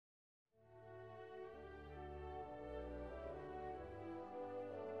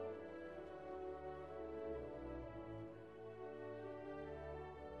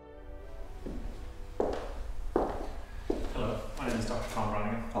Dr. Tom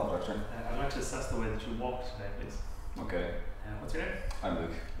Brannigan. Hello, Doctor. I'd like to assess the way that you walk today, please. Okay. What's your name? I'm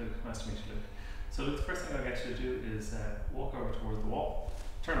Luke. Luke, nice to meet you, Luke. So Luke, the first thing I'll get you to do is walk over towards the wall,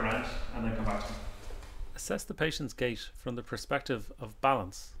 turn around, and then come back to me. Assess the patient's gait from the perspective of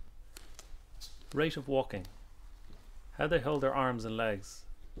balance, rate of walking, how they hold their arms and legs,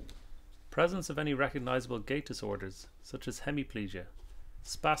 presence of any recognizable gait disorders such as hemiplegia,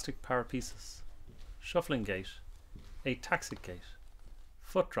 spastic paraparesis, shuffling gait, ataxic gait,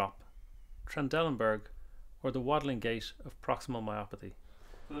 foot drop, Trendelenburg, or the waddling gait of proximal myopathy.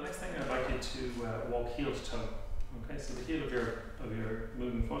 So the next thing I'd like you to walk heel to toe. Okay, so the heel of your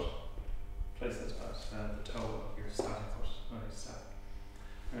moving foot, place it at the toe of your static foot.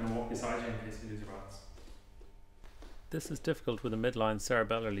 I'm going to walk beside you in case you lose your balance. This is difficult with a midline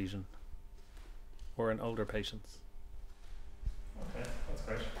cerebellar lesion or in older patients. Okay, that's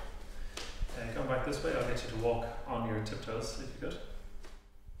great. Going back this way, I'll get you to walk on your tiptoes if you could.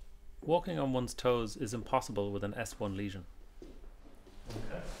 Walking on one's toes is impossible with an S1 lesion.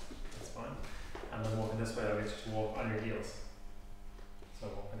 Okay, that's fine. And then walking this way, I'll get you to walk on your heels. So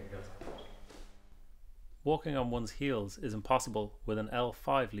walk on your heels. Walking on one's heels is impossible with an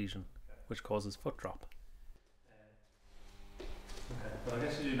L5 lesion, which causes foot drop. Okay, what I'll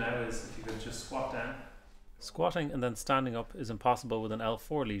get you to do now is if you could just squat down. Squatting and then standing up is impossible with an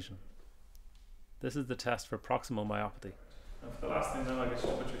L4 lesion. This is the test for proximal myopathy. And for the last thing then, I'll get you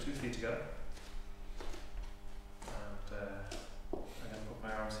to put your 2 feet together. And I'm going to put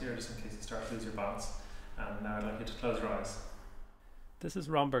my arms here just in case you start to lose your balance. And now I'd like you to close your eyes. This is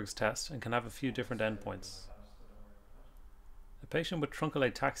Romberg's test and can have a few different endpoints. A patient with truncal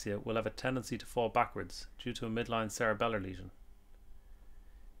ataxia will have a tendency to fall backwards due to a midline cerebellar lesion.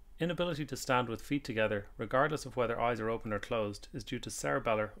 Inability to stand with feet together, regardless of whether eyes are open or closed, is due to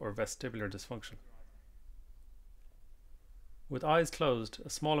cerebellar or vestibular dysfunction. With eyes closed, a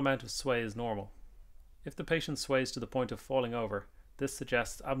small amount of sway is normal. If the patient sways to the point of falling over, this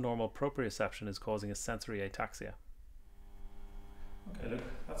suggests abnormal proprioception is causing a sensory ataxia. Okay, Luke,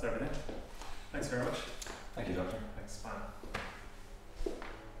 that's everything. Thanks very much. Thank you, Doctor. Thanks, fine.